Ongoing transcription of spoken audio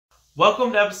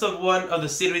Welcome to episode 1 of the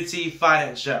CWT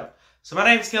Finance Show. So my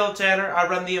name is Caleb Tanner. I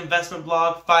run the investment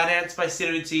blog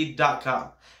financebycwt.com.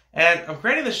 And I'm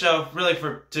creating the show really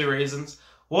for two reasons.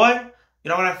 One,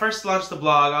 when I first launched the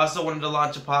blog, I also wanted to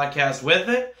launch a podcast with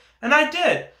it. And I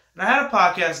did. And I had a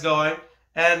podcast going.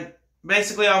 And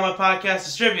basically on my podcast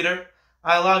distributor,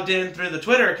 I logged in through the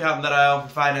Twitter account that I own for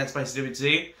Finance by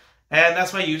CWT. And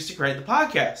that's what I used to create the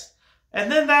podcast.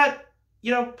 And then that,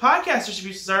 podcast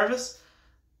distribution service,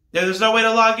 there's no way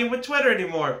to log in with Twitter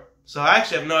anymore. So I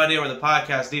actually have no idea where the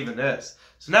podcast even is.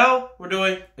 So now we're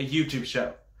doing a YouTube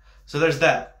show. So there's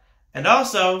that. And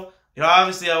also,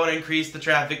 obviously I want to increase the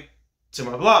traffic to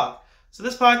my blog. So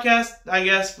this podcast, I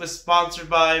guess, was sponsored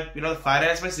by, the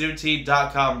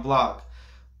financebycwt.com blog.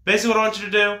 Basically what I want you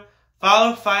to do,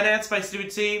 follow Finance by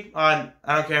CWT on,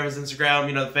 I don't care if it's Instagram,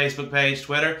 the Facebook page,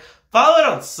 Twitter. Follow it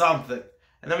on something.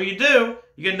 And then when you do,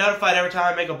 you get notified every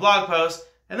time I make a blog post,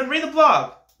 and then read the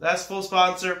blog. That's full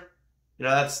sponsor.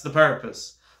 That's the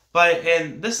purpose. But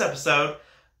in this episode,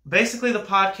 basically the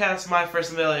podcast My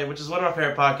First Million, which is one of my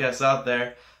favorite podcasts out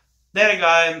there, they had a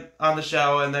guy on the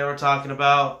show and they were talking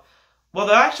about,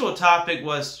 the actual topic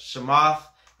was Chamath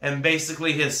and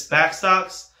basically his SPAC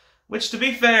stocks, which to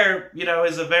be fair,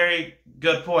 is a very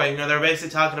good point. They're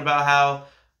basically talking about how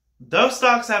those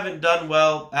stocks haven't done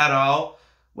well at all,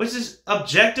 which is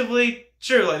objectively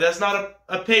true. That's not an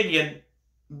opinion.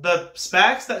 The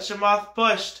SPACs that Chamath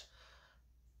pushed,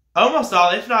 almost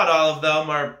all, if not all of them,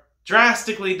 are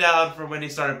drastically down from when he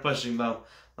started pushing them.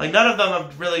 None of them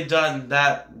have really done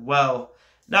that well.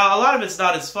 Now, a lot of it's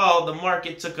not his fault. The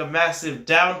market took a massive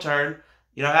downturn,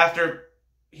 after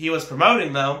he was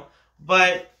promoting them.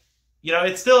 But,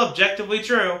 it's still objectively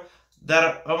true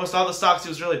that almost all the stocks he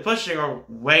was really pushing are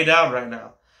way down right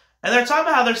now. And they're talking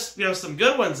about how there's, some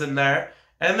good ones in there.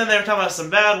 And then they were talking about some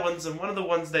bad ones, and one of the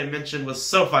ones they mentioned was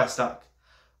SoFi stock,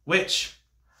 which,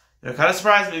 kind of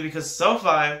surprised me because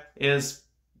SoFi is,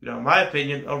 in my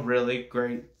opinion, a really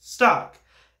great stock.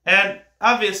 And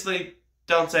obviously,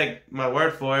 don't take my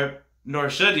word for it, nor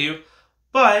should you,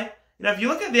 but, if you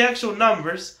look at the actual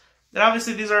numbers, and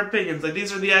obviously these are opinions,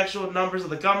 these are the actual numbers of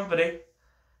the company,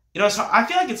 so I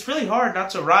feel like it's really hard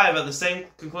not to arrive at the same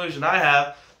conclusion I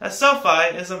have, that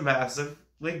SoFi is a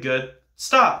massively good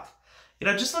stock.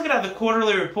 Just looking at the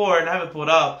quarterly report, and I haven't pulled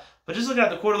up, but just looking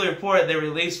at the quarterly report they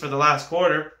released for the last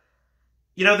quarter,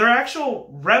 their actual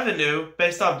revenue,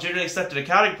 based off generally accepted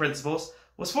accounting principles,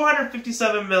 was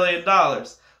 $457 million,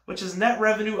 which is net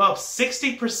revenue up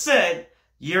 60%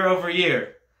 year over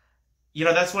year.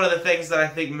 That's one of the things that I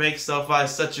think makes SoFi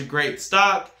such a great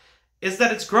stock, is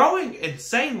that it's growing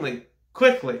insanely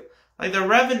quickly. Their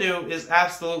revenue is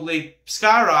absolutely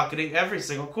skyrocketing every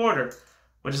single quarter,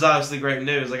 which is obviously great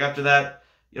news. After that,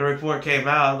 report came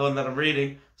out, the one that I'm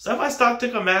reading, SoFi stock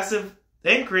took a massive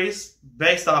increase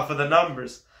based off of the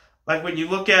numbers. When you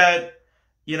look at,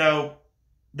 their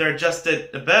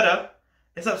adjusted EBITDA,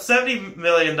 it's up $70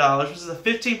 million, which is a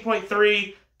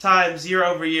 15.3 times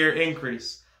year-over-year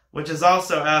increase, which is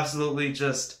also absolutely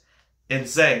just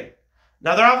insane.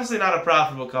 Now, they're obviously not a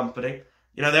profitable company.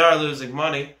 They are losing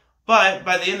money, but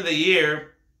by the end of the year,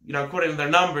 according to their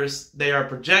numbers, they are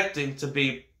projecting to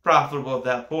be profitable at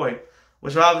that point,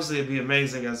 which will obviously be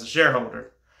amazing as a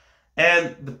shareholder.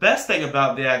 And the best thing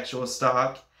about the actual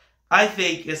stock, I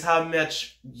think, is how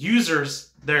much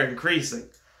users they're increasing.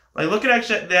 Looking at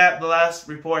the last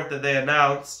report that they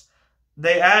announced,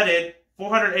 they added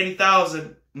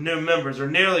 480,000 new members, or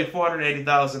nearly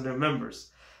 480,000 new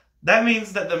members. That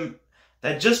means that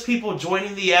that just people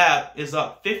joining the app is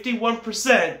up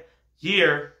 51%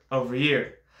 year over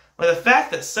year. The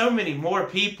fact that so many more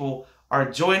people are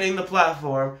joining the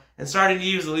platform and starting to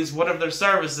use at least one of their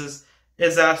services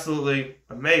is absolutely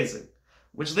amazing.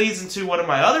 Which leads into one of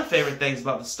my other favorite things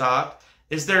about the stock,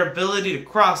 is their ability to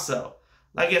cross-sell.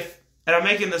 And I'm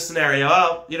making this scenario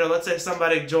up, let's say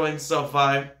somebody joins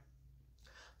SoFi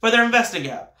for their investing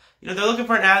app. They're looking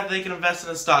for an app that they can invest in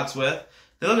the stocks with.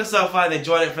 They look at SoFi and they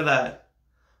join it for that.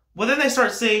 Well, then they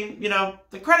start seeing,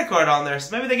 the credit card on there,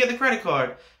 so maybe they get the credit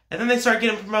card. And then they start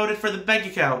getting promoted for the bank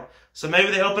account. So maybe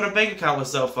they open a bank account with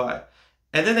SoFi.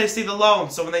 And then they see the loan.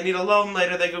 So when they need a loan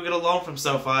later, they go get a loan from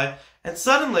SoFi. And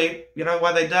suddenly,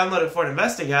 while they download it for an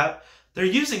investing app, they're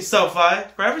using SoFi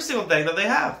for every single thing that they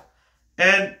have.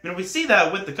 And we see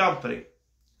that with the company.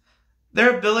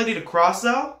 Their ability to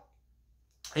cross-sell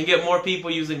and get more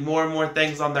people using more and more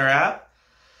things on their app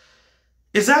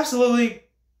is absolutely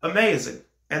amazing.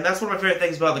 And that's one of my favorite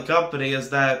things about the company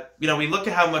is that, we look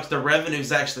at how much their revenue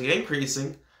is actually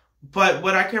increasing, but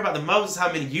what I care about the most is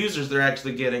how many users they're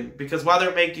actually getting. Because while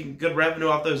they're making good revenue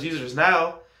off those users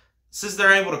now, since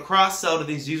they're able to cross-sell to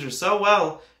these users so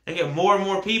well, and get more and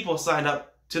more people signed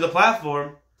up to the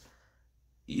platform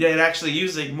and actually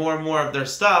using more and more of their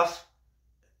stuff,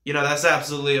 that's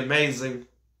absolutely amazing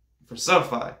for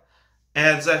SoFi.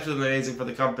 And it's actually amazing for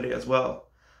the company as well.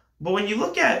 But when you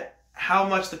look at how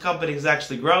much the company is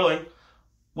actually growing,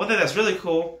 one thing that's really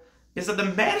cool is that the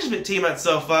management team at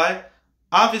SoFi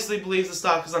obviously believes the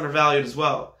stock is undervalued as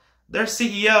well. Their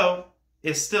CEO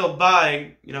is still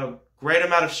buying, great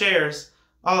amount of shares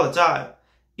all the time.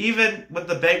 Even with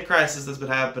the bank crisis that's been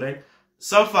happening,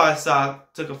 SoFi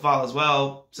stock took a fall as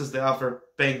well since they offer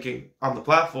banking on the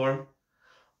platform.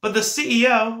 But the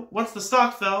CEO, once the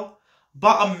stock fell,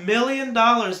 bought $1 million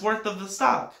worth of the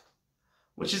stock,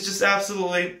 which is just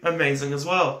absolutely amazing as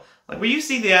well. Like, when you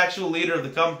see the actual leader of the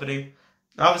company,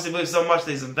 obviously believes so much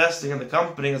that he's investing in the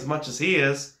company as much as he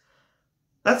is,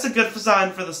 that's a good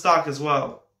sign for the stock as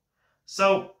well.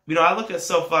 So, I look at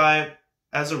SoFi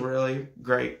as a really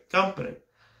great company.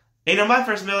 And, my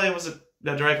first million was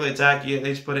directly attacking it.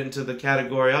 They just put it into the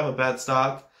category of a bad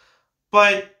stock.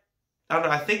 But, I don't know,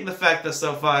 I think the fact that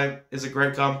SoFi is a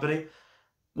great company,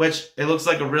 which it looks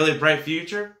like a really bright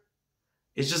future,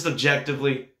 is just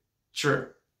objectively true.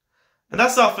 And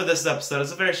that's all for this episode.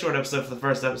 It's a very short episode for the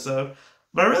first episode.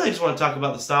 But I really just want to talk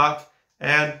about the stock.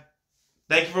 And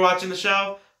thank you for watching the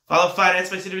show. Follow Finance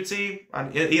by CWT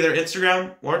on either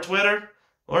Instagram or Twitter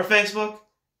or Facebook.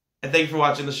 And thank you for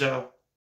watching the show.